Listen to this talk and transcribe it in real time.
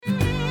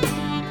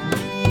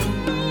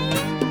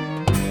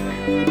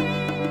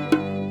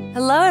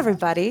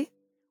everybody.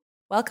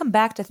 Welcome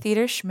back to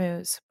Theater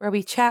Schmooze, where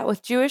we chat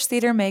with Jewish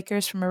theater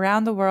makers from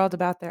around the world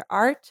about their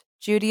art,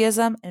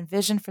 Judaism, and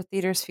vision for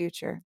theater's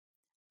future.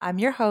 I'm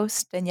your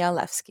host, Danielle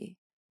Levsky.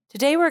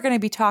 Today we're going to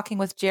be talking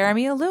with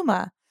Jeremy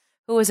Aluma,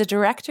 who is a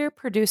director,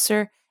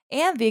 producer,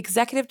 and the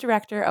executive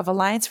director of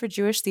Alliance for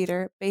Jewish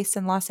Theater based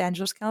in Los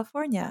Angeles,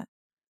 California.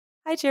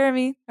 Hi,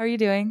 Jeremy. How are you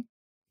doing?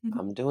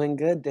 I'm doing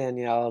good,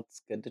 Danielle.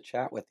 It's good to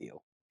chat with you.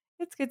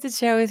 It's good to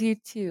chat with you,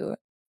 too.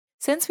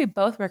 Since we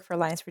both work for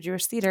Alliance for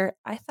Jewish Theater,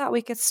 I thought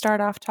we could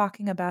start off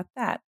talking about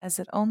that, as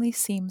it only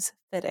seems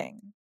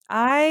fitting.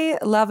 I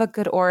love a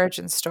good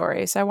origin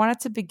story, so I wanted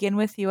to begin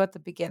with you at the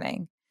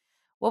beginning.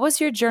 What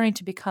was your journey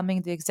to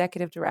becoming the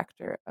executive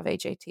director of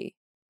AJT?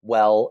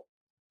 Well,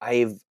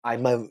 I'm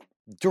a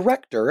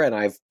director and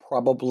I've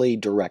probably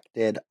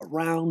directed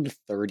around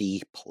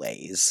 30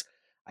 plays.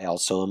 I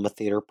also am a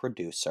theater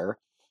producer,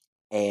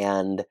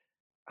 and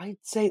I'd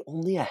say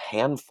only a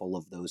handful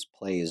of those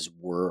plays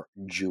were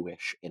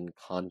Jewish in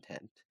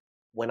content.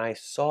 When I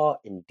saw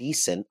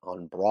Indecent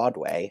on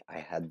Broadway, I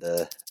had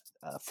the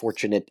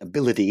fortunate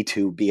ability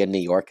to be in New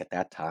York at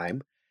that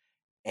time,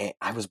 and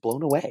I was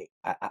blown away.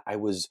 I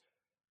was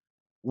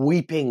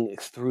weeping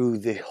through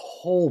the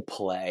whole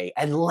play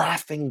and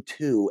laughing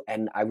too,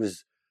 and I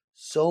was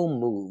so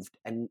moved.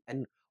 And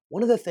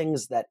one of the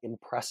things that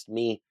impressed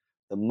me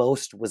the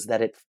most was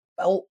that it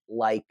felt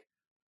like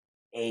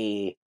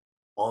a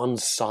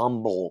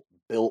ensemble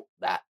built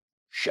that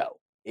show.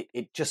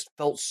 It just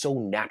felt so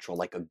natural,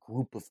 like a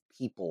group of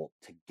people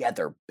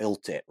together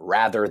built it,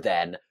 rather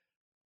than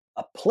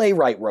a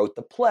playwright wrote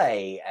the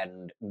play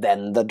and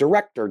then the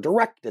director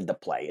directed the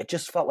play. It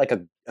just felt like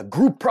a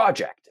group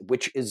project,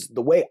 which is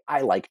the way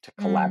I like to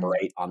Mm.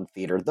 collaborate on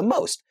theater the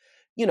most.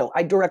 You know,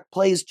 I direct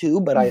plays too,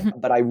 but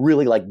I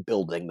really like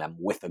building them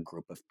with a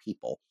group of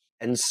people.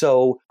 And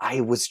so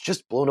I was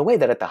just blown away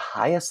that at the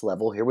highest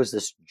level, here was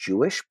this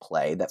Jewish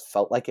play that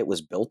felt like it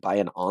was built by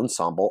an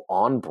ensemble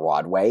on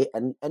Broadway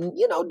and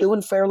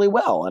doing fairly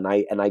well. And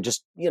I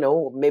just,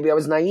 maybe I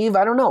was naive.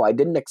 I don't know. I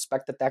didn't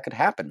expect that could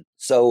happen.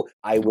 So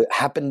I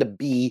happened to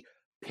be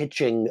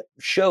pitching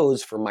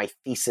shows for my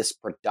thesis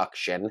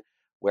production,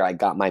 where I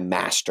got my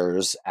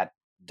master's at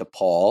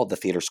DePaul, the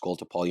theater school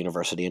at DePaul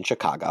University in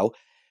Chicago.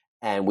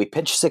 And we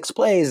pitch 6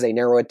 plays. They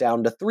narrow it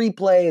down to 3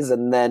 plays,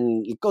 and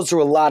then it goes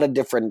through a lot of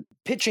different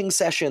pitching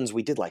sessions.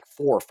 We did like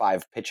 4 or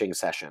 5 pitching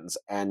sessions,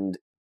 and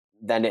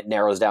then it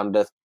narrows down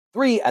to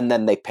 3, and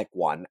then they pick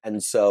one.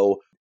 And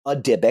so A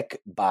Dybbuk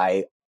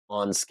by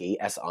Onsky,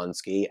 S.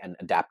 Onsky, and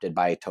adapted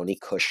by Tony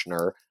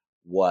Kushner,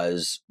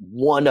 was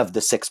one of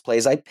the 6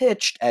 plays I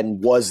pitched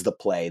and was the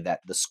play that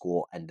the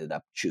school ended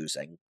up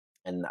choosing.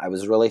 And I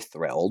was really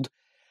thrilled.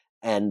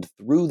 And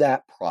through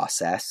that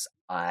process,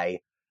 I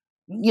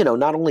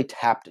not only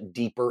tapped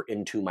deeper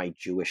into my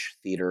Jewish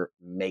theater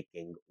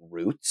making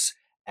roots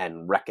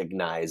and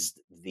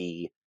recognized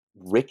the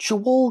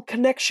ritual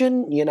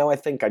connection. I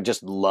think I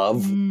just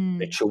love Mm.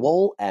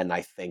 ritual, and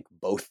I think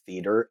both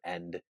theater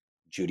and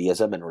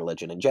Judaism and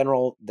religion in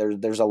general,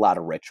 there's a lot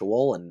of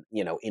ritual, and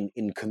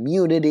in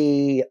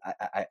community,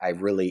 I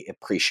really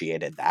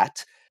appreciated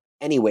that.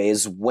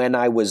 Anyways, when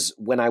I was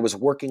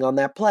working on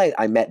that play,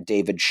 I met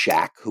David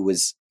Shack, who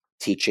was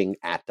teaching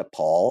at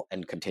DePaul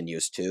and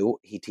continues to.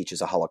 He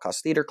teaches a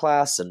Holocaust theater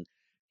class, and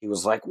he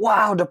was like,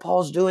 "Wow,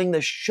 DePaul's doing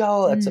this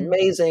show. That's Mm.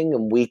 amazing."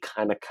 And we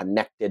kind of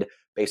connected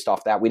based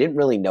off that. We didn't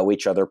really know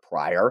each other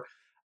prior.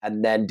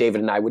 And then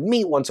David and I would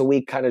meet once a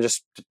week, kind of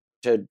just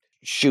to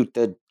shoot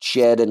the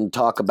shit and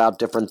talk about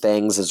different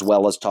things, as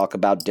well as talk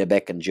about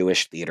Dybbuk and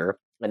Jewish theater.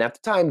 And at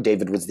the time,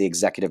 David was the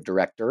executive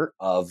director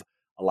of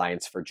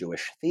Alliance for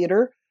Jewish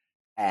Theater.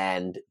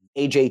 And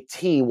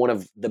AJT, one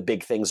of the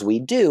big things we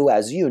do,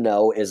 as you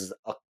know, is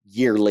a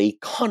yearly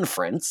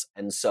conference.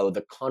 And so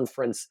the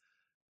conference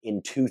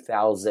in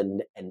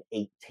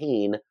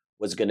 2018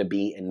 was going to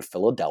be in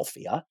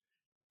Philadelphia.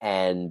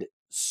 And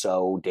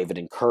so David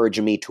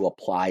encouraged me to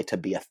apply to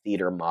be a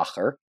theater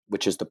macher,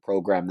 which is the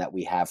program that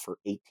we have for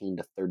 18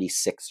 to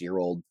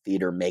 36-year-old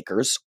theater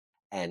makers,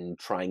 and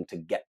trying to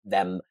get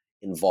them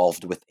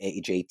involved with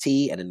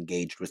AJT and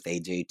engaged with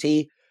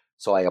AJT.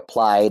 So I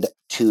applied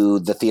to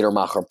the Theater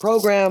Macher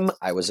program.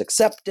 I was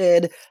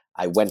accepted.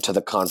 I went to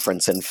the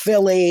conference in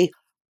Philly.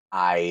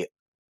 I,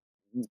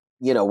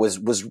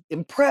 was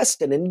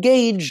impressed and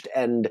engaged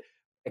and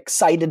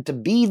excited to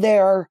be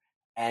there.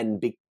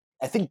 And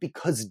I think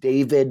because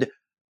David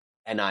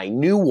and I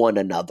knew one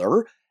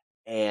another,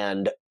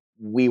 and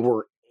we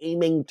were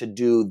aiming to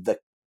do the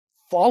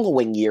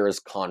following year's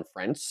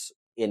conference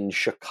in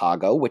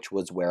Chicago, which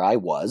was where I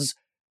was,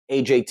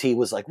 AJT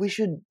was like, we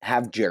should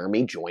have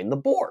Jeremy join the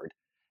board.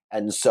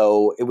 And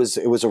so it was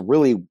a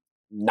really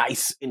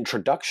nice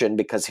introduction,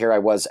 because here I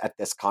was at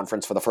this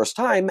conference for the first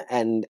time,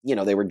 and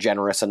they were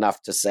generous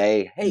enough to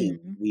say, "Hey,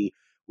 Mm.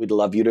 we'd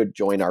love you to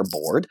join our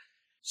board."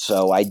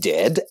 So I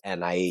did,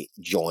 and I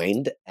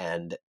joined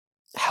and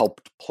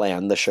helped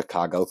plan the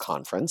Chicago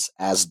conference,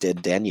 as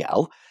did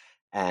Danielle.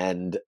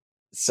 And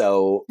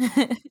so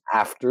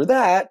after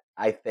that,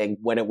 I think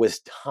when it was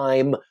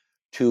time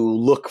to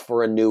look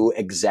for a new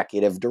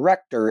executive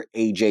director.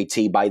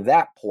 AJT by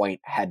that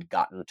point had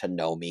gotten to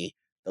know me.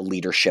 The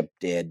leadership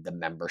did, the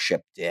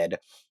membership did.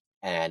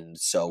 And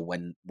so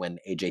when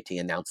AJT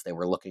announced they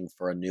were looking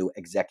for a new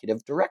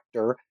executive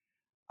director,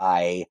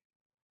 I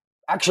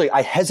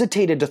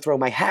hesitated to throw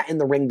my hat in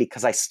the ring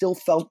because I still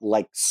felt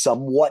like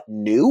somewhat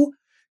new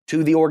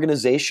to the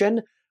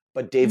organization,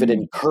 but David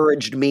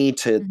encouraged me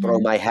to throw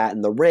my hat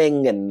in the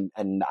ring,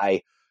 and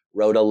I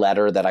wrote a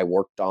letter that I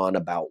worked on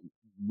about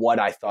what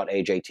I thought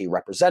AJT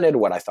represented,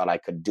 what I thought I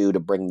could do to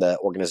bring the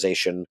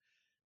organization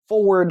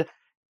forward,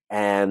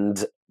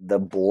 and the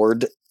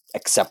board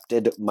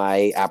accepted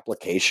my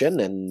application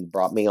and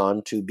brought me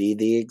on to be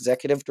the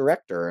executive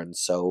director. And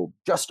so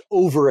just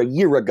over a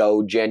year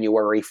ago,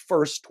 January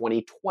 1st,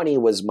 2020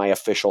 was my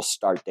official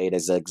start date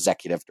as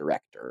executive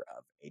director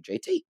of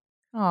AJT.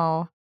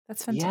 Oh,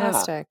 that's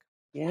fantastic.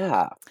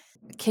 Yeah.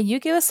 Can you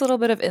give us a little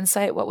bit of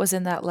insight what was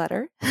in that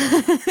letter?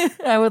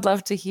 I would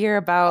love to hear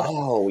about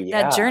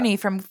that journey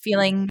from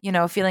feeling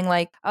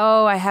like,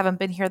 oh, I haven't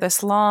been here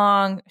this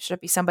long, should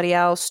it be somebody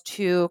else,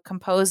 to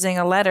composing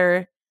a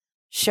letter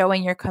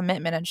showing your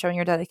commitment and showing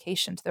your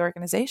dedication to the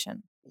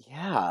organization.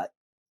 Yeah.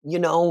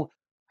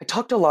 I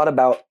talked a lot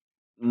about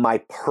my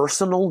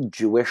personal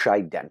Jewish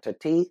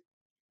identity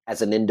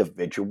as an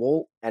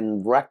individual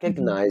and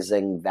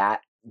recognizing that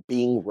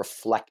being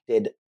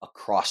reflected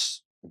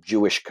across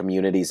Jewish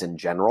communities in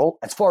general,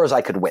 as far as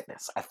I could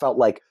witness. I felt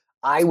like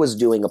I was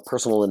doing a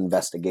personal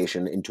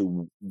investigation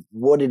into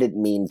what did it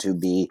mean to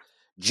be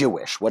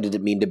Jewish? What did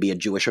it mean to be a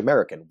Jewish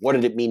American? What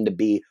did it mean to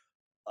be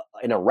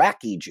an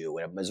Iraqi Jew,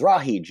 a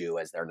Mizrahi Jew,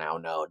 as they're now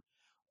known?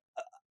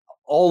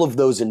 All of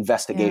those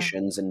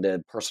investigations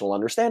into personal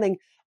understanding.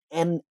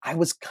 And I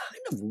was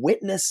kind of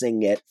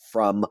witnessing it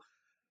from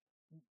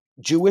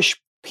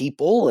Jewish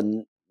people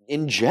and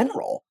in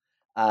general.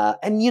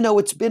 And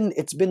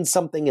it's been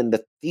something in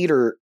the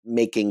theater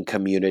making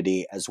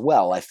community as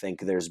well. I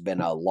think there's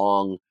been a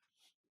long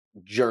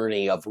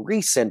journey of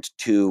recent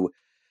to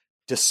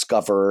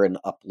discover and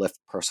uplift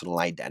personal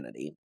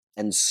identity.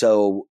 And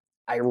so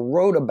I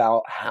wrote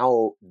about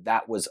how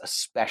that was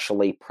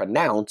especially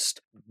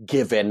pronounced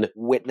given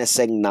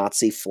witnessing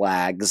Nazi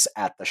flags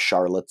at the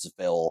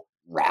Charlottesville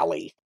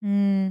rally.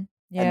 And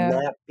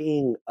that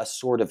being a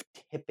sort of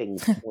tipping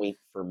point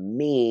for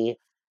me,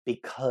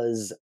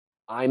 because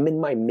I'm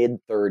in my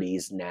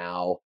mid-30s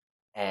now,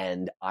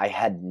 and I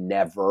had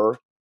never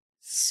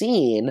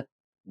seen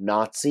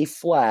Nazi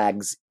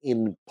flags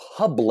in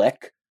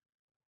public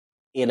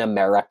in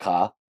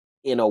America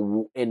in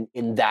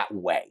that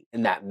way,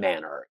 in that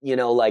manner.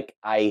 Like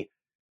I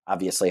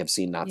obviously have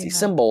seen Nazi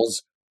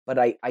symbols, but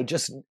I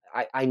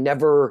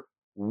never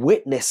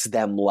witnessed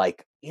them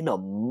like in a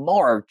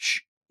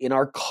march in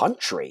our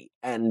country.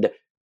 And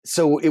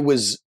so it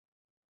was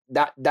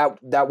that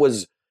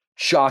was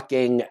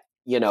shocking,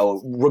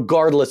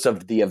 regardless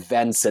of the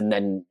events, and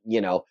then,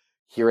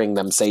 hearing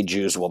them say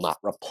Jews will not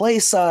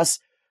replace us.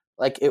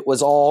 Like, it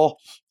was all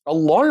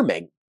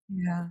alarming.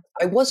 Yeah.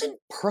 I wasn't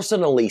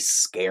personally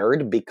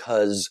scared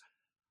because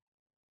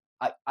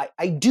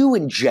I do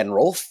in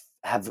general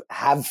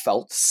have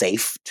felt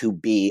safe to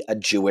be a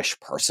Jewish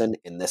person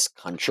in this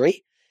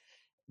country,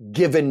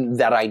 given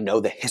that I know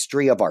the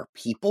history of our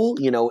people,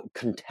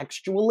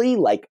 contextually.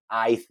 Like,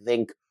 I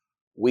think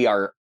we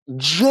are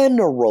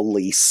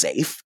generally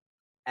safe.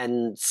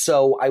 And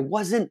so I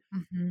wasn't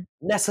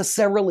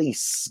necessarily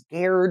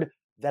scared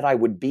that I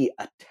would be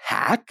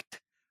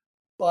attacked,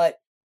 but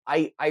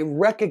I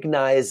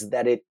recognize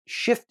that it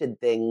shifted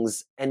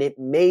things, and it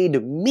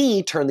made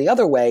me turn the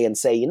other way and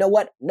say, you know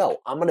what? No,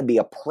 I'm going to be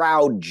a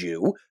proud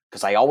Jew,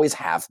 because I always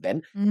have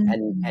been.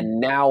 And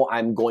now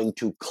I'm going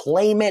to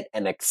claim it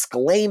and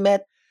exclaim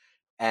it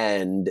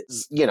and,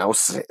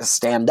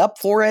 stand up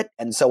for it.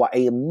 And so I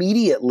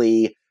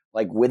immediately,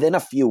 like within a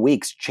few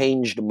weeks,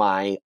 changed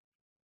my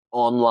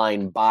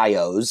online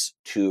bios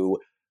to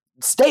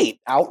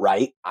state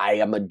outright, I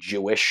am a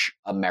Jewish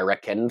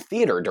American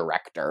theater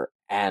director.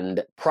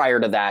 And prior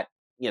to that,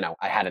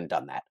 I hadn't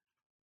done that.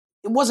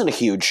 It wasn't a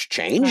huge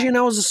change, it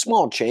was a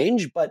small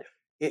change, but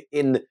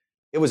it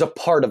was a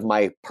part of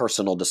my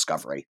personal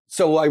discovery.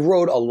 So I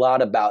wrote a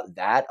lot about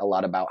that, a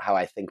lot about how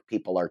I think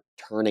people are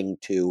turning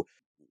to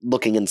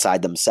looking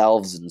inside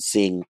themselves and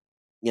seeing,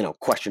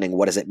 questioning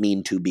what does it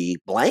mean to be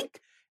blank,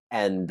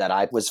 and that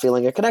I was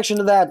feeling a connection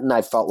to that. And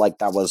I felt like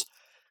that was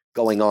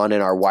going on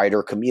in our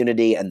wider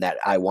community, and that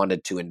I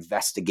wanted to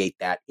investigate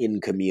that in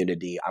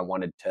community. I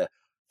wanted to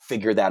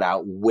figure that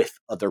out with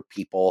other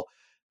people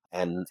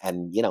and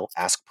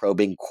ask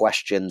probing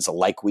questions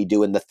like we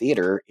do in the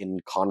theater in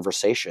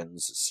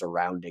conversations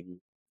surrounding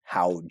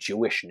how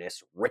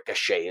Jewishness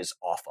ricochets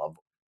off of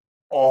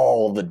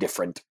all the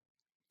different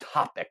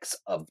topics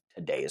of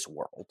today's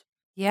world.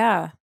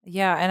 Yeah.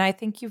 And I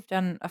think you've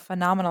done a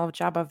phenomenal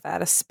job of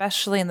that,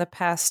 especially in the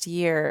past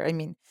year. I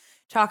mean,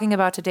 talking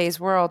about today's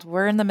world,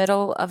 we're in the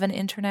middle of an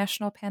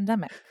international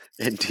pandemic.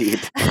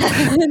 Indeed.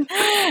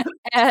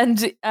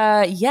 And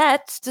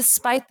yet,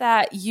 despite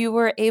that, you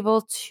were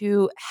able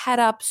to head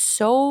up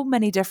so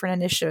many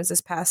different initiatives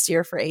this past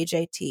year for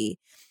AJT.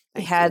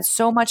 We Thank had you.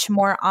 so much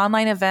more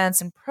online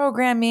events and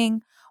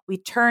programming. We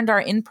turned our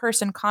in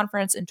person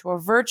conference into a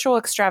virtual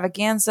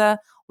extravaganza.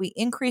 We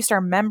increased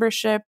our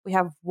membership. We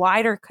have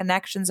wider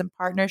connections and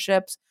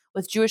partnerships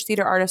with Jewish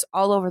theater artists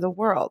all over the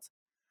world.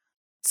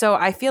 So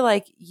I feel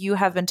like you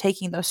have been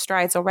taking those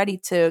strides already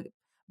to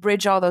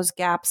bridge all those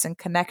gaps and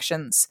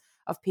connections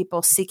of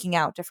people seeking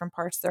out different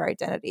parts of their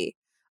identity.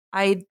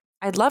 I'd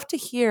love to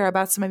hear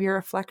about some of your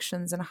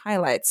reflections and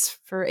highlights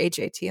for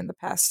AJT in the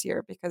past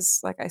year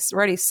because, like I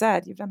already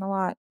said, you've done a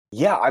lot.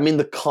 Yeah, I mean,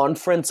 the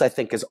conference I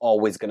think is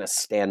always going to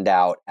stand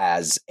out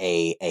as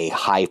a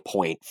high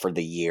point for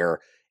the year,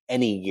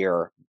 any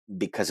year,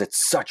 because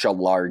it's such a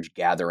large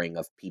gathering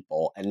of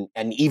people.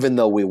 And even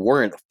though we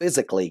weren't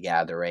physically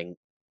gathering,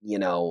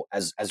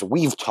 as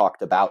we've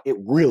talked about, it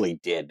really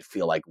did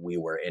feel like we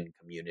were in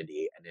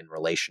community and in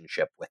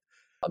relationship with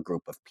a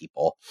group of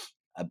people.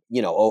 A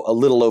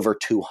little over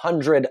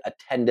 200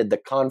 attended the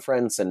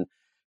conference, and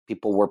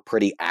people were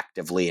pretty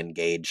actively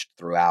engaged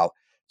throughout.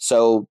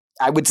 So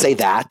I would say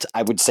that.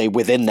 I would say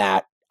within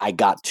that, I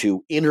got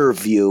to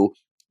interview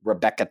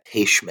Rebecca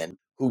Teichman,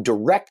 who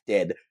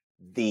directed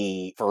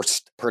the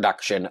first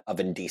production of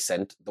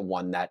Indecent, the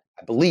one that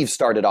I believe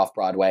started off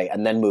Broadway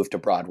and then moved to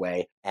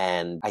Broadway.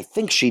 And I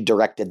think she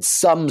directed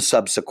some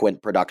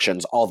subsequent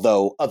productions,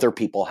 although other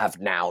people have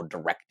now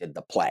directed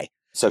the play.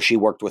 So she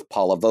worked with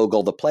Paula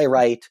Vogel, the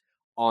playwright,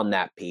 on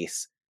that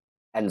piece.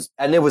 And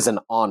it was an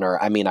honor.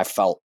 I mean, I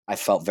felt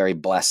very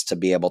blessed to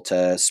be able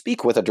to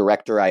speak with a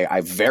director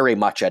I very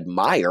much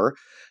admire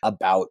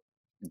about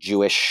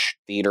Jewish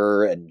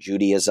theater and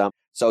Judaism.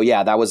 So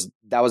yeah, that was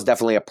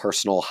definitely a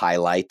personal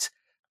highlight.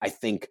 I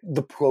think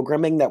the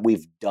programming that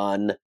we've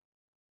done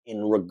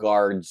in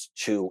regards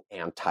to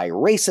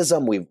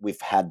anti-racism,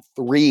 we've had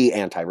 3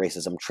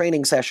 anti-racism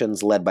training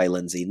sessions led by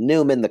Lindsay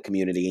Newman, the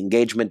community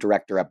engagement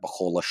director at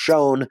Bechol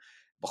Lashon.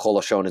 Bechol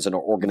Lashon is an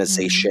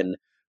organization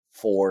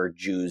for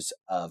Jews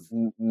of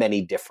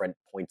many different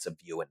points of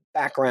view and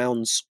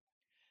backgrounds.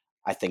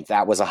 I think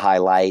that was a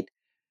highlight.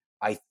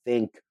 I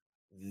think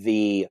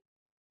the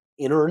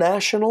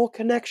international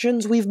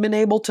connections we've been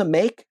able to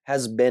make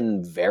has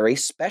been very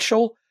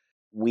special.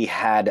 We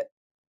had,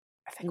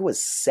 I think it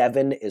was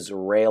 7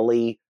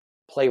 Israeli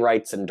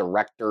playwrights and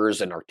directors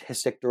and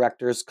artistic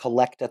directors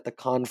collect at the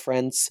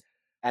conference.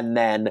 And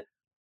then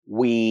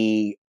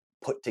we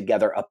put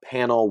together a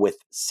panel with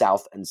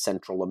South and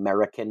Central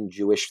American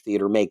Jewish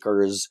theater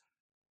makers,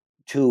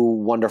 2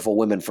 wonderful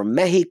women from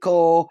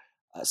Mexico,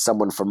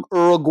 someone from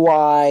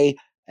Uruguay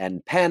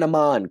and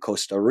Panama and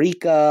Costa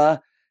Rica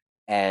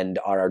and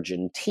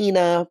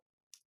Argentina.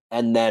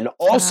 And then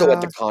also at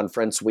Wow. the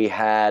conference, we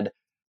had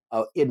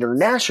an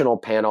international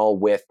panel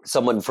with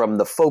someone from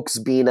the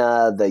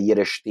Volksbühne, the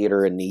Yiddish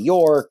theater in New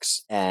York,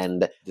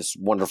 and this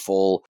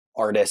wonderful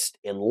artist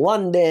in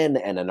London,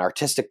 and an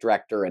artistic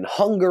director in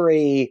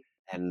Hungary,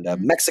 and a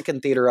Mexican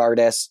theater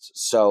artist.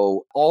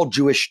 So all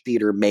Jewish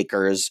theater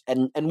makers.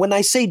 And when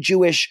I say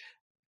Jewish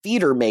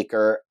theater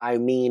maker, I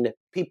mean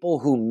people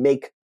who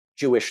make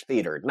Jewish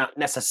theater, not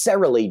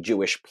necessarily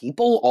Jewish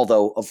people,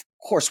 although of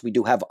course we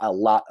do have a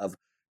lot of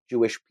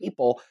Jewish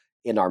people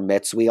in our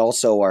midst. We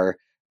also are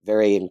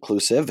very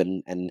inclusive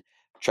and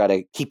try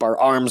to keep our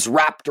arms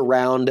wrapped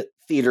around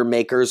theater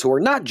makers who are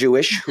not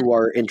Jewish, who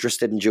are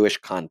interested in Jewish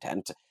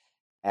content.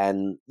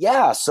 And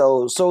yeah,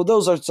 so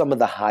those are some of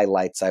the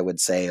highlights I would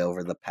say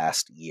over the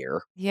past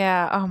year.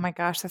 Yeah. Oh my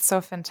gosh, that's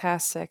so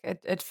fantastic.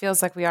 It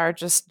feels like we are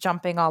just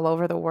jumping all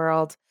over the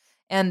world.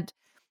 And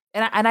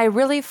and I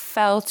really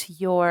felt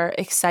your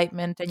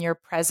excitement and your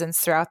presence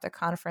throughout the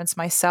conference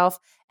myself.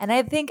 And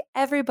I think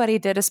everybody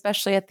did,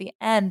 especially at the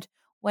end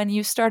when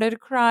you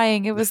started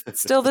crying. It was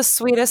still the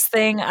sweetest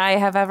thing I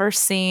have ever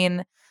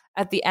seen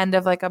at the end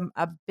of like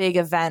a big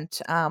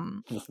event.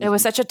 It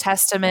was such a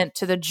testament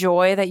to the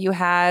joy that you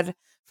had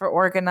for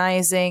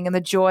organizing and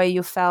the joy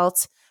you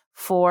felt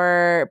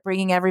for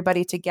bringing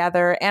everybody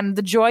together and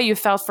the joy you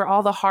felt for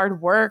all the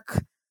hard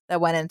work that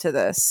went into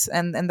this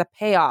and the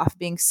payoff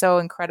being so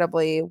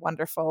incredibly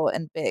wonderful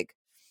and big.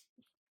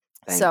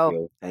 Thank So you.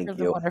 you Thank did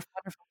a you.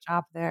 wonderful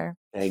job there.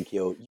 Thank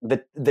you.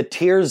 The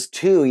tears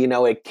too,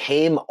 it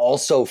came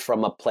also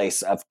from a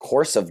place, of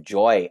course, of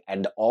joy,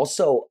 and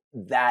also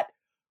that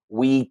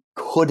we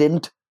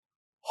couldn't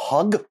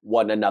hug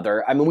one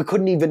another. I mean, we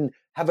couldn't even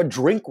have a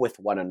drink with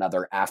one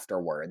another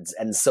afterwards.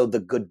 And so the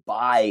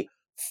goodbye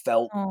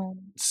felt Oh,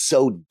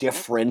 so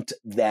different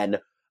than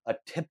a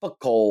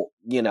typical,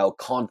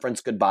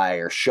 conference goodbye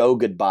or show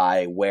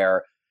goodbye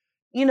where,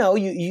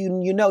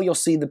 you'll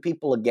see the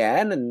people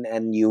again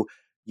and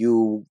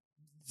you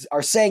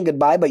are saying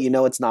goodbye, but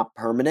it's not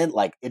permanent.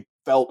 Like it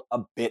felt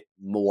a bit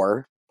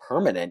more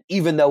permanent,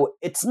 even though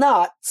it's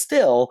not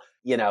still,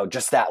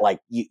 just that like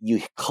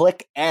you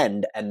click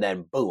end and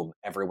then boom,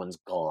 everyone's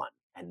gone.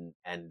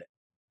 And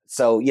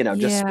so,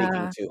 just speaking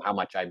yeah. to how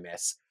much I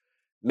miss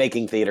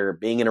making theater,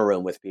 being in a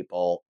room with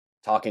people,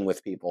 talking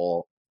with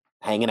people,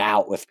 hanging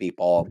out with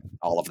people,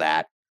 all of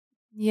that.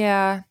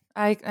 Yeah.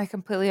 I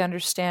completely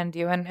understand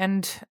you.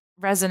 And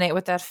resonate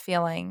with that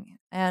feeling.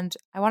 And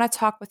I want to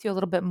talk with you a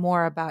little bit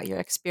more about your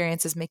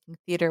experiences making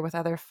theater with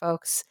other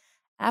folks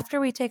after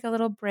we take a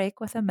little break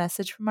with a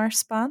message from our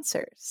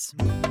sponsors.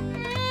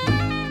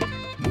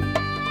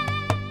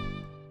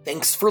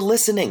 Thanks for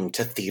listening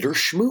to Theater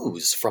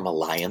Schmooze from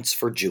Alliance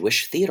for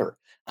Jewish Theater.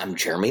 I'm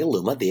Jeremy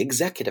Aluma, the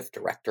Executive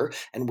Director,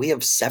 and we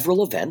have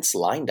several events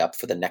lined up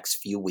for the next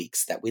few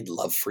weeks that we'd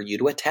love for you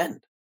to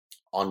attend.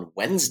 On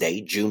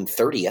Wednesday, June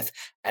 30th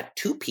at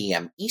 2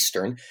 p.m.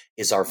 Eastern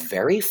is our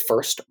very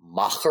first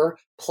Macher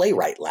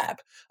Playwright Lab,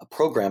 a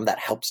program that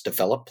helps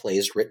develop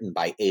plays written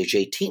by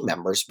AJT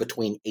members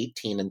between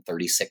 18 and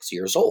 36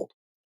 years old.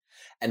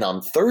 And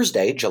on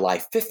Thursday, July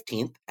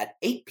 15th at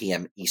 8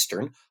 p.m.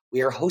 Eastern,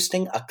 we are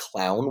hosting a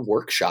clown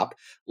workshop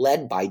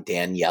led by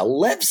Danielle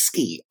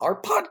Levsky, our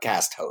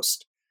podcast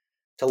host.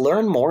 To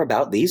learn more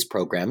about these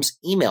programs,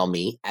 email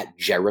me at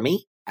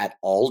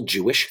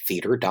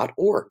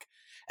jeremy@alljewishtheater.org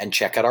and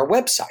check out our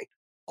website,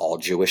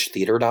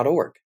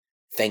 alljewishtheater.org.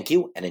 Thank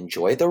you and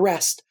enjoy the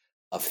rest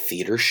of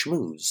Theater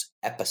Schmooze,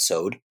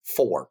 Episode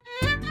 4.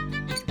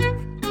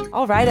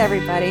 All right,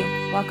 everybody.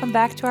 Welcome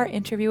back to our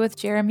interview with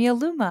Jeremy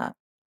Aluma.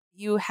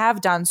 You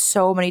have done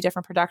so many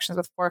different productions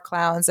with Four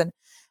Clowns, and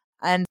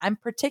I'm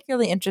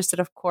particularly interested,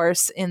 of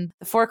course, in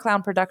the Four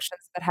Clown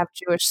productions that have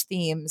Jewish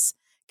themes.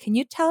 Can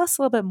you tell us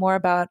a little bit more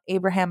about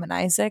Abraham and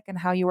Isaac and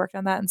how you worked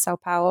on that in Sao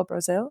Paulo,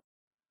 Brazil?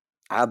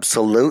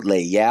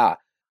 Absolutely, yeah.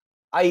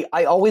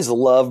 I always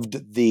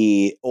loved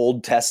the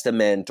Old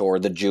Testament or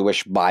the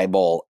Jewish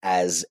Bible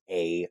as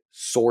a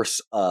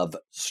source of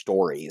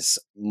stories.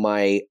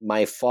 My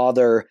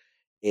father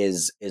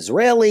is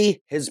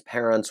Israeli. His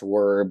parents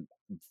were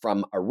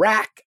from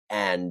Iraq,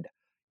 and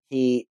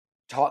he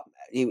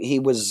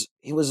was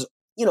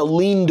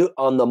leaned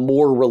on the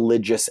more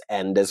religious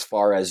end as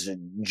far as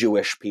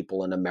Jewish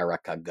people in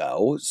America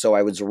go. So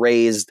I was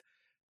raised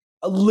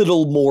a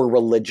little more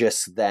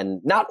religious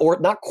than not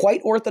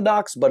quite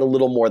Orthodox, but a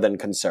little more than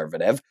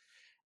conservative.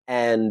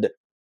 And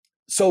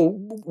so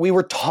we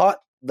were taught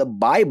the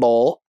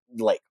Bible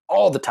like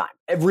all the time,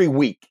 every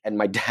week. And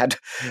my dad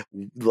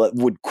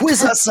would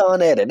quiz us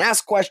on it and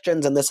ask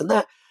questions and this and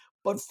that.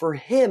 But for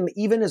him,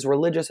 even as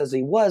religious as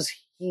he was,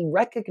 he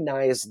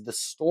recognized the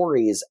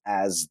stories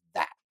as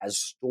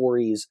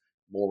stories,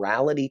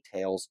 morality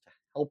tales to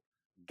help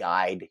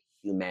guide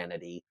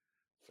humanity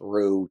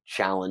through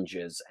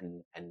challenges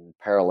and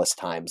perilous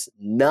times,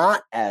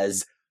 not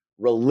as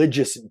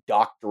religious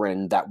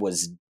doctrine that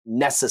was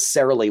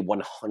necessarily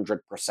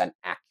 100%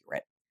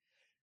 accurate.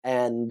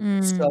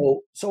 And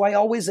so I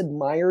always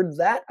admired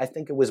that. I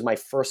think it was my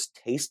first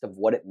taste of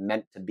what it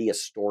meant to be a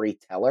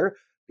storyteller,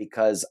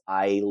 because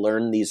I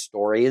learned these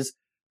stories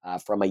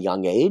from a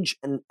young age.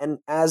 And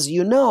as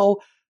you know,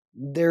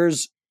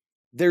 there's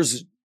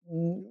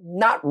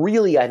not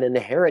really an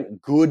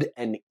inherent good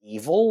and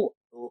evil.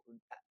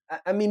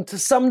 I mean, to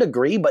some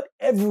degree, but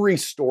every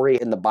story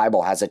in the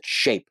Bible has its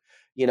shape.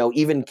 You know,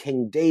 even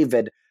King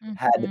David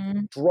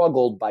had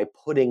struggled by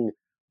putting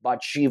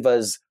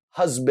Bathsheba's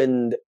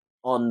husband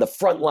on the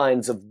front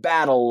lines of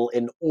battle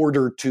in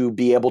order to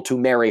be able to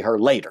marry her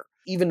later.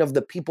 Even of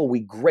the people we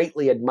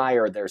greatly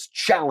admire, there's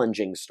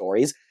challenging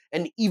stories.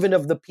 And even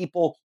of the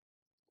people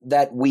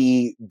that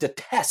we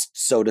detest,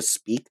 so to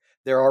speak,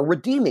 there are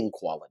redeeming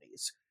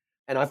qualities.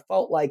 And I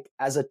felt like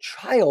as a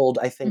child,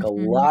 I think a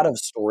lot of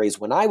stories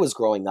when I was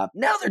growing up,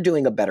 now they're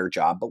doing a better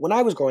job, but when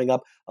I was growing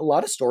up, a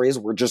lot of stories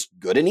were just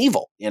good and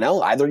evil. You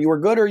know, either you were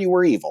good or you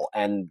were evil.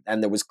 And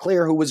there was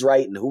clear who was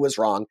right and who was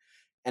wrong.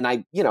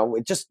 And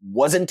it just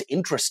wasn't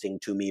interesting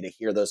to me to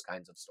hear those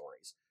kinds of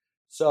stories.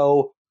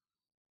 So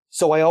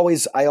I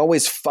always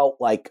felt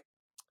like,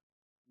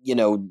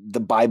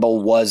 the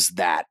Bible was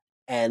that.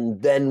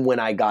 And then when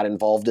I got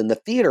involved in the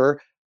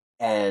theater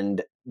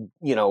and,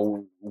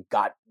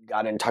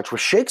 got in touch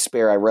with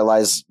Shakespeare, I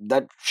realized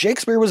that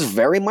Shakespeare was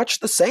very much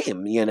the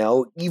same.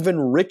 Even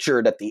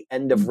Richard at the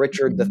end of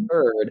Richard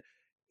III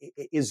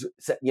is,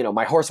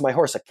 my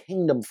horse, a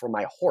kingdom for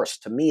my horse.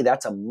 To me,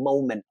 that's a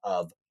moment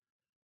of,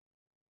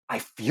 I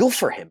feel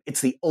for him.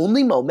 It's the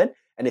only moment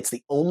and it's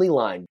the only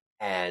line.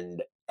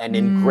 And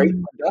in great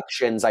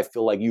productions, I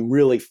feel like you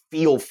really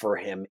feel for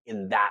him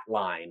in that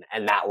line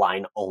and that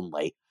line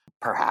only,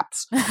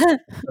 perhaps.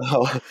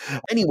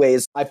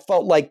 Anyways, I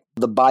felt like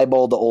the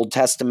Bible, the Old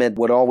Testament,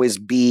 would always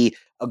be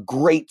a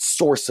great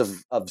source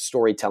of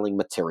storytelling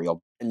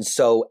material. And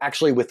so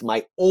actually with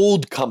my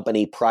old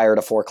company prior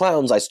to Four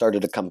Clowns, I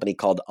started a company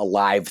called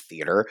Alive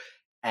Theater.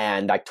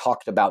 And I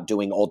talked about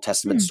doing Old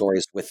Testament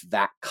stories with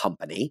that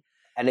company.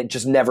 And it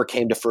just never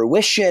came to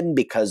fruition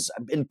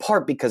in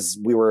part because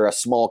we were a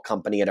small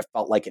company and it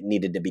felt like it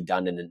needed to be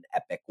done in an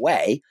epic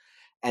way.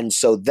 And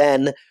so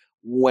then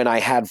when I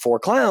had Four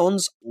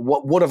Clowns,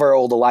 one of our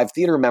old Alive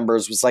Theater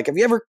members was like, have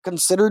you ever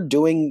considered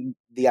doing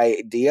the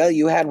idea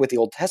you had with the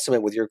Old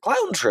Testament with your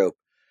clown troupe?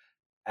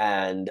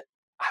 And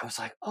I was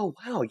like, oh,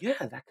 wow, yeah,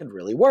 that could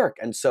really work.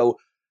 And so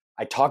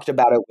I talked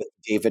about it with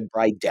David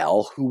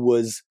Brydell,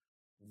 who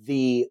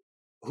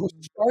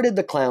started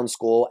the clown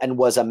school and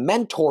was a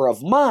mentor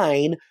of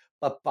mine,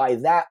 but by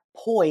that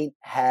point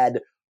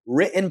had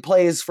written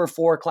plays for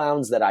Four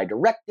Clowns that I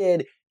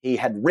directed. He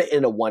had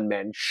written a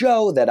one-man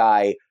show that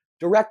I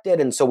directed.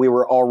 And so we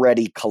were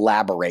already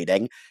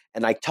collaborating.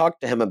 And I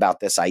talked to him about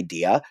this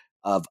idea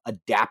of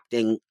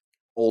adapting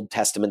Old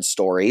Testament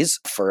stories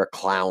for a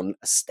clown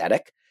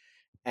aesthetic.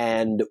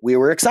 And we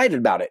were excited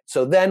about it.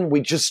 So then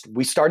we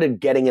started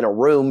getting in a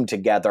room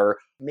together,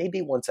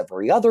 maybe once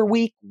every other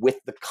week with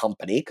the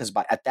company, because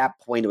at that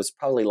point it was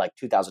probably like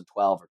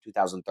 2012 or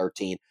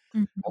 2013.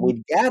 And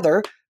we'd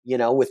gather,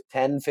 with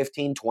 10,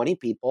 15, 20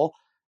 people,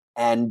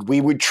 and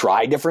we would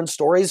try different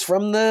stories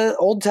from the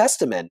Old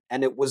Testament.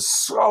 And it was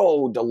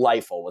so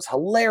delightful. It was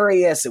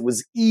hilarious. It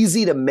was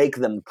easy to make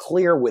them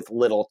clear with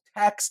little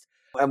text.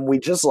 And we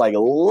just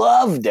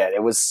loved it.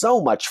 It was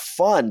so much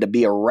fun to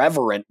be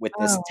irreverent with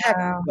this text,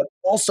 but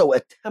also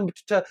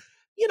attempt to,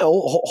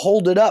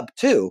 hold it up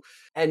too.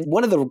 And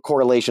one of the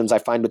correlations I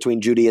find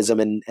between Judaism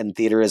and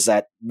theater is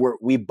that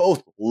we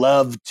both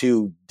love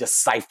to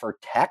decipher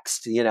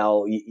text.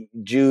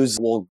 Jews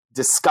will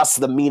discuss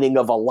the meaning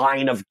of a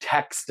line of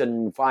text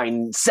and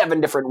find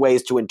 7 different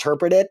ways to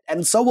interpret it.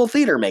 And so will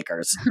theater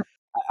makers.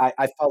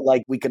 I felt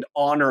like we could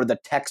honor the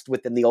text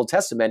within the Old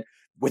Testament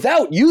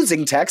without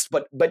using text,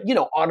 but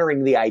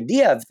honoring the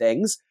idea of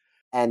things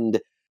and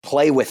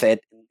play with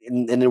it.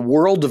 In a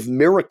world of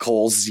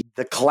miracles,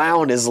 the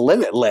clown is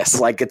limitless.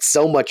 It's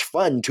so much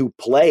fun to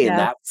play in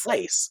that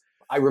place.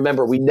 I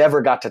remember we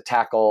never got to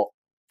tackle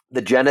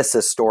the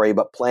Genesis story,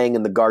 but playing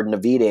in the Garden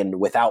of Eden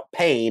without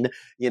pain,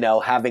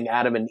 having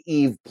Adam and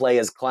Eve play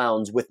as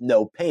clowns with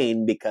no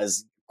pain,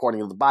 because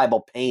according to the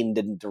Bible, pain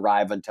didn't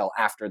derive until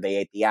after they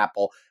ate the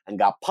apple and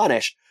got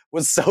punished,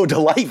 was so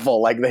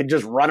delightful. They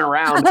just run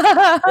around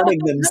hurting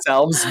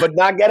themselves, but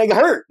not getting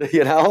hurt,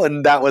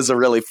 and that was a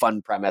really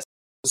fun premise.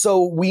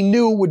 So we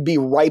knew it would be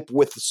ripe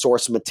with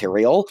source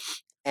material.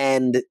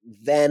 And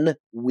then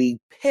we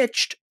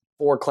pitched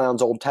Four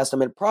Clowns Old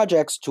Testament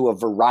projects to a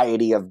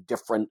variety of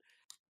different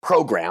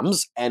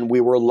programs. And we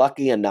were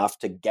lucky enough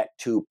to get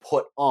to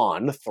put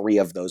on 3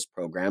 of those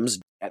programs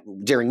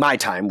during my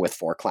time with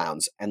Four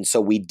Clowns. And so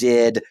we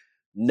did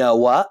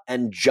Noah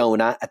and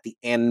Jonah at the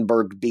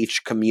Annenberg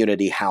Beach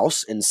Community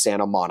House in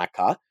Santa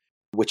Monica,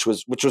 which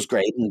was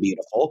great and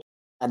beautiful.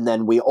 And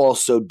then we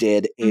also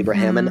did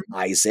Abraham and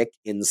Isaac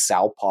in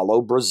Sao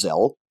Paulo,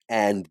 Brazil.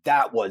 And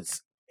that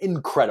was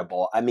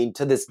incredible. I mean,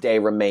 to this day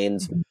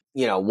remains,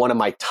 one of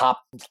my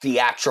top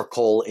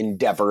theatrical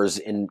endeavors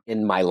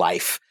in my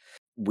life.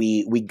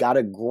 We got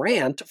a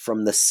grant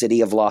from the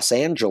city of Los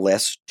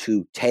Angeles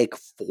to take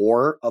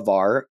 4 of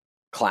our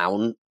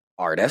clown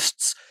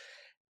artists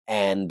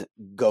and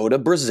go to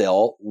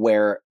Brazil,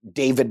 where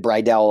David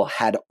Bridell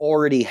had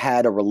already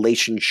had a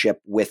relationship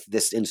with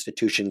this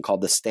institution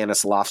called the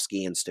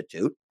Stanislavski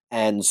Institute.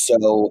 And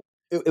so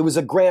it was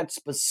a grant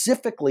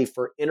specifically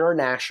for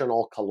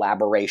international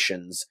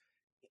collaborations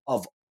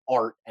of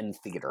art and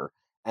theater.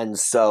 And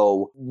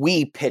so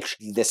we pitched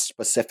this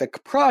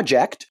specific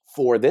project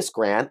for this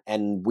grant,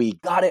 and we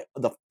got it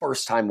the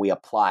first time we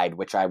applied,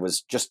 which I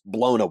was just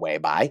blown away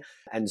by.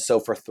 And so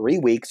for 3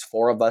 weeks,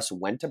 4 of us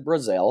went to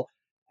Brazil.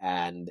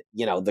 And,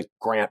 the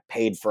grant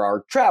paid for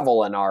our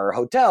travel and our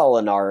hotel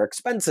and our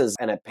expenses,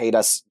 and it paid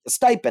us a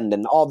stipend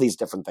and all these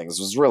different things.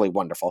 It was really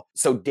wonderful.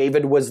 So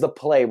David was the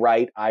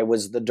playwright. I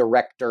was the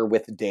director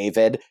with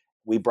David.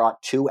 We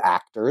brought 2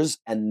 actors,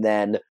 and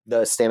then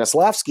the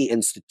Stanislavski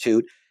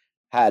Institute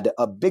had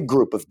a big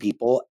group of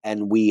people,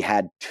 and we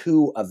had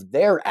 2 of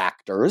their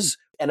actors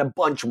and a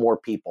bunch more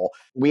people.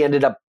 We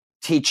ended up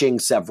teaching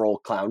several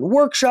clown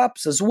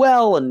workshops as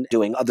well and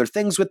doing other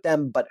things with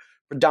them, but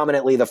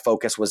predominantly the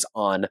focus was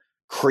on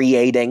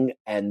creating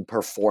and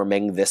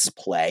performing this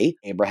play,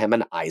 Abraham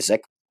and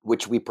Isaac,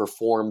 which we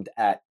performed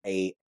at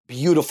a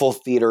beautiful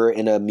theater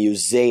in a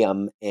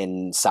museum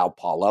in Sao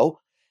Paulo.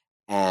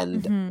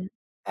 And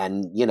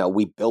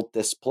we built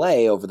this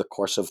play over the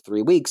course of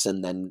 3 weeks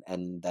and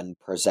then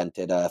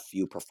presented a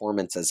few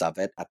performances of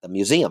it at the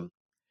museum.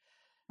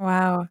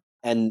 Wow.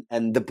 And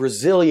the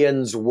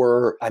Brazilians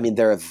were,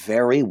 they're a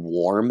very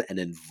warm and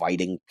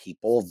inviting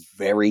people,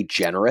 very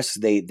generous.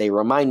 They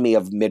remind me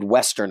of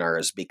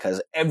Midwesterners because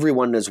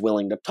everyone is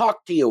willing to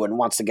talk to you and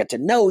wants to get to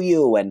know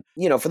you. And,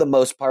 for the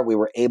most part, we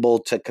were able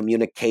to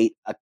communicate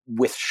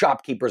with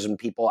shopkeepers and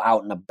people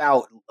out and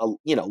about,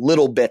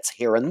 little bits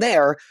here and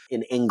there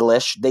in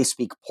English. They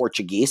speak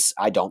Portuguese.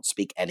 I don't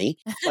speak any.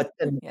 But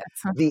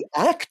the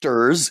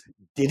actors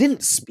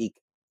didn't speak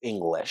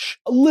English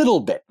a little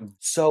bit.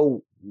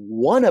 So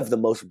one of the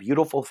most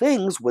beautiful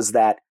things was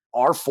that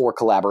our 4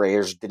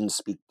 collaborators didn't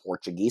speak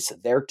Portuguese.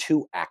 Their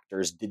 2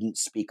 actors didn't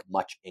speak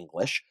much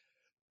English.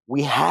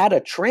 We had a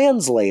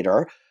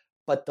translator,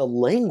 but the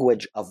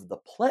language of the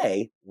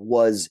play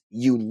was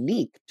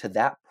unique to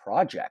that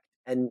project.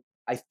 And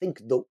I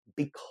think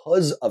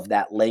because of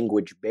that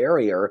language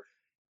barrier,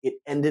 it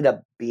ended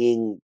up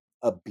being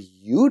a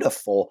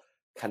beautiful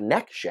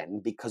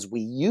connection because we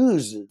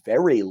use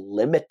very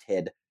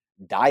limited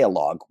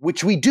dialogue,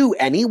 which we do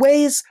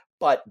anyways,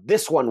 but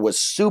this one was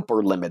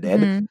super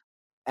limited.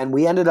 And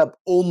we ended up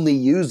only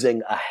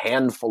using a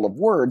handful of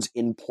words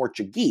in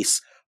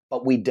Portuguese,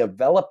 but we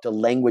developed a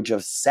language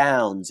of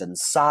sounds and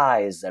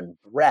size and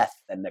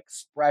breath and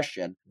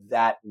expression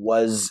that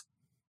was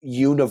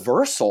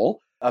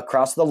universal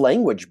across the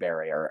language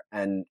barrier.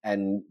 And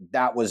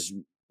that was,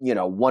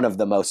 one of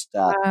the most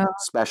Wow.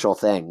 special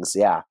things.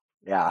 Yeah.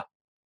 Yeah.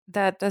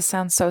 That does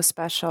sound so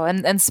special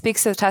and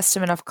speaks to the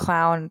testament of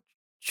Clown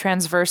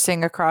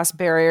transversing across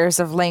barriers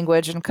of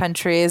language and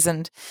countries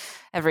and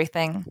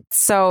everything.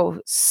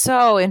 So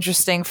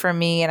interesting for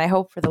me, and I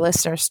hope for the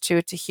listeners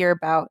too, to hear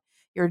about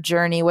your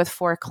journey with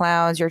Four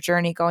Clowns, your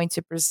journey going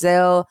to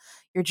Brazil,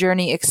 your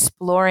journey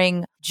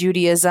exploring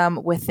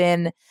Judaism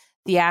within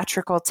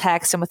theatrical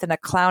text and within a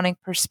clowning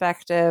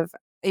perspective.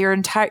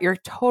 You're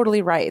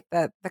totally right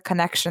that the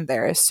connection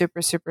there is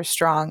super, super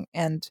strong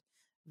and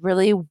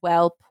really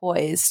well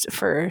poised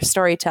for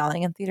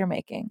storytelling and theater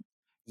making.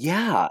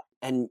 Yeah.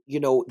 And,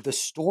 the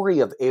story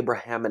of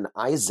Abraham and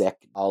Isaac,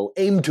 I'll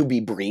aim to be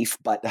brief,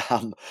 but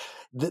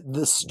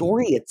the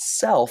story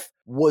itself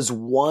was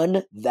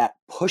one that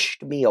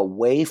pushed me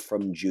away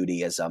from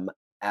Judaism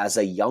as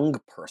a young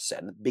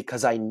person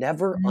because I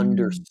never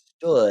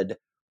understood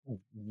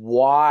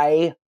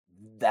why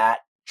that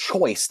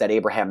choice that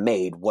Abraham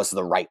made was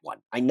the right one.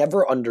 I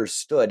never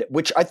understood,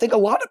 which I think a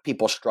lot of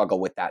people struggle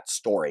with that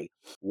story.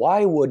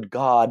 Why would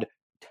God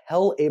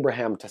tell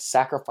Abraham to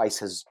sacrifice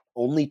his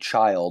only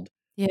child?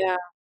 Yeah.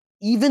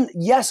 Even,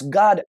 yes,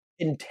 God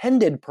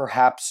intended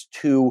perhaps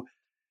to,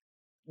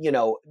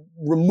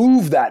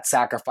 remove that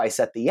sacrifice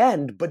at the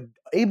end, but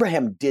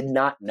Abraham did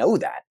not know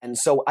that. And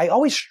so I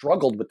always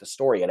struggled with the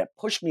story, and it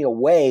pushed me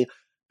away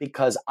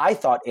because I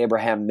thought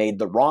Abraham made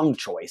the wrong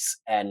choice.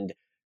 And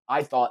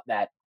I thought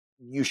that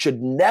you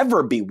should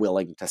never be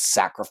willing to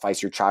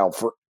sacrifice your child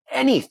for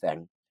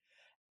anything.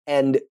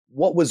 And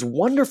what was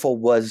wonderful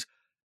was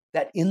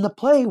that in the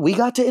play, we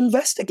got to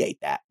investigate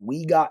that.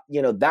 We got,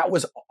 that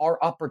was our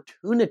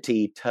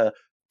opportunity to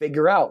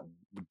figure out,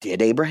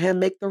 did Abraham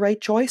make the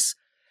right choice?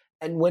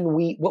 And what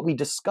we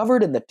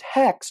discovered in the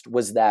text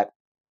was that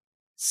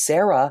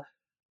Sarah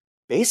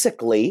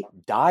basically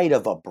died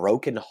of a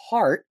broken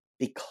heart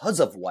because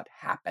of what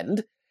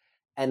happened.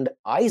 And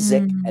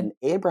Isaac and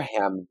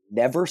Abraham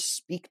never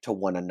speak to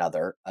one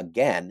another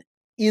again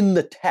in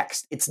the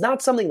text. It's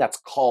not something that's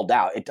called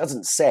out. It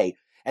doesn't say,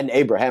 and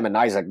Abraham and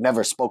Isaac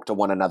never spoke to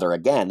one another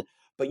again,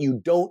 but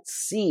you don't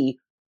see,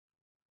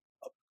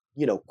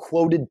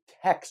 quoted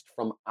text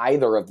from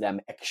either of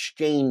them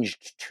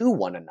exchanged to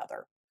one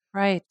another.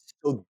 Right.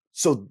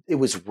 So it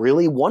was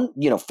really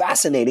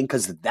fascinating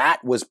because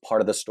that was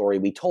part of the story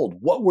we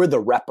told. What were the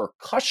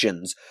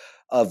repercussions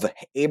of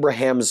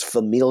Abraham's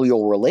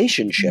familial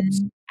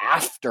relationships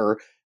after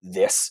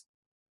this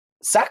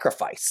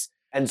sacrifice?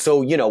 And so,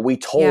 we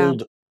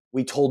told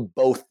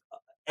both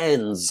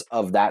ends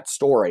of that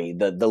story,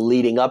 the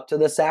leading up to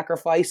the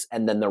sacrifice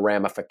and then the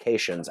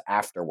ramifications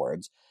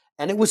afterwards.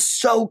 And it was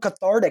so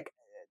cathartic,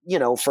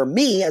 for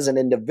me as an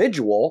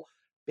individual,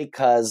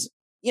 because,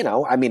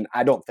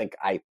 I don't think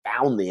I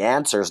found the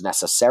answers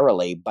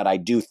necessarily, but I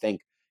do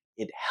think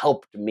it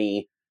helped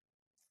me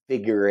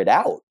figure it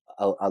out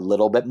a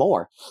little bit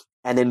more.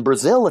 And in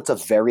Brazil, it's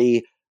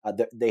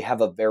they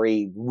have a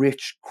very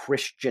rich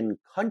Christian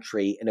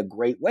country in a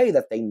great way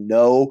that they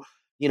know,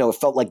 it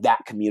felt like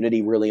that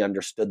community really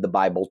understood the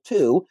Bible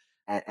too,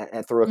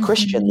 and through a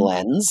Christian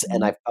lens.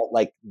 And I felt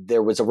like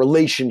there was a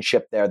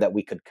relationship there that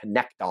we could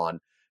connect on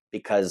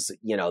because,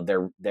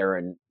 they're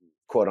in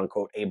quote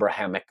unquote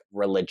Abrahamic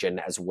religion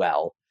as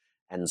well.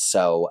 And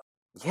so,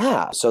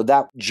 so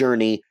that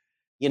journey,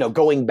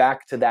 going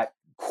back to that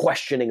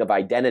questioning of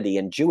identity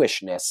and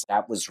Jewishness,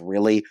 that was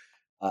really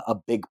a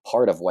big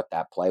part of what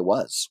that play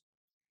was.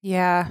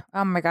 Yeah.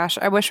 Oh my gosh.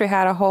 I wish we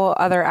had a whole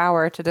other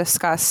hour to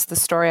discuss the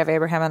story of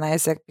Abraham and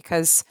Isaac,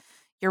 because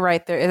you're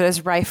right. It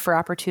is rife for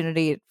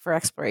opportunity for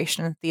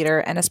exploration in theater,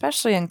 and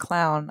especially in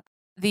clown.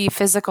 The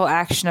physical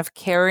action of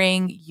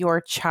carrying your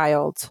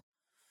child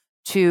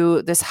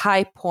to this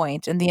high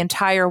point and the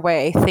entire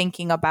way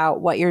thinking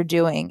about what you're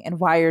doing and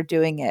why you're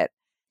doing it.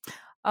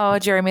 Oh,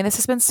 Jeremy, this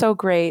has been so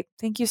great.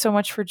 Thank you so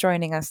much for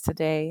joining us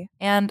today.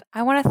 And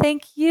I want to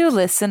thank you,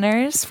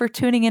 listeners, for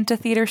tuning into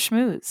Theater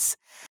Schmooze.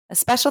 A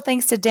special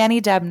thanks to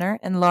Danny Debner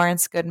and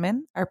Lawrence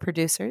Goodman, our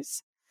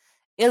producers,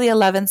 Ilya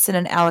Levinson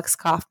and Alex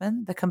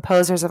Kaufman, the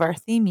composers of our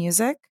theme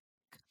music,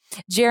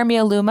 Jeremy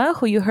Aluma,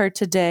 who you heard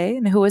today,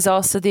 and who is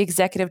also the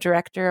executive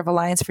director of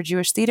Alliance for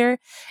Jewish Theater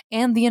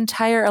and the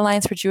entire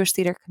Alliance for Jewish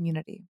Theater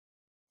community.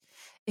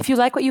 If you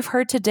like what you've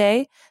heard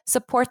today,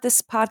 support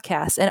this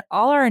podcast and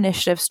all our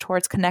initiatives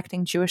towards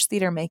connecting Jewish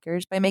theater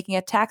makers by making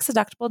a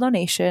tax-deductible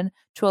donation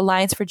to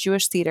Alliance for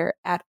Jewish Theater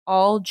at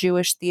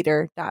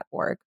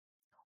alljewishtheater.org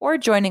or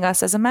joining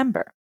us as a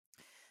member.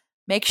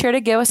 Make sure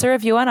to give us a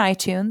review on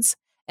iTunes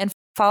and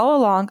follow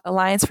along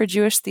Alliance for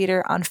Jewish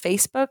Theater on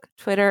Facebook,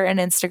 Twitter, and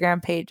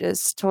Instagram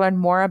pages to learn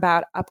more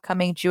about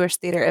upcoming Jewish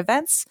theater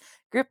events,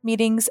 group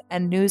meetings,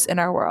 and news in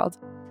our world.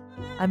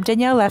 I'm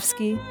Danielle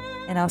Levsky,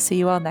 and I'll see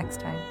you all next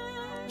time.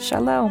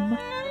 Shalom.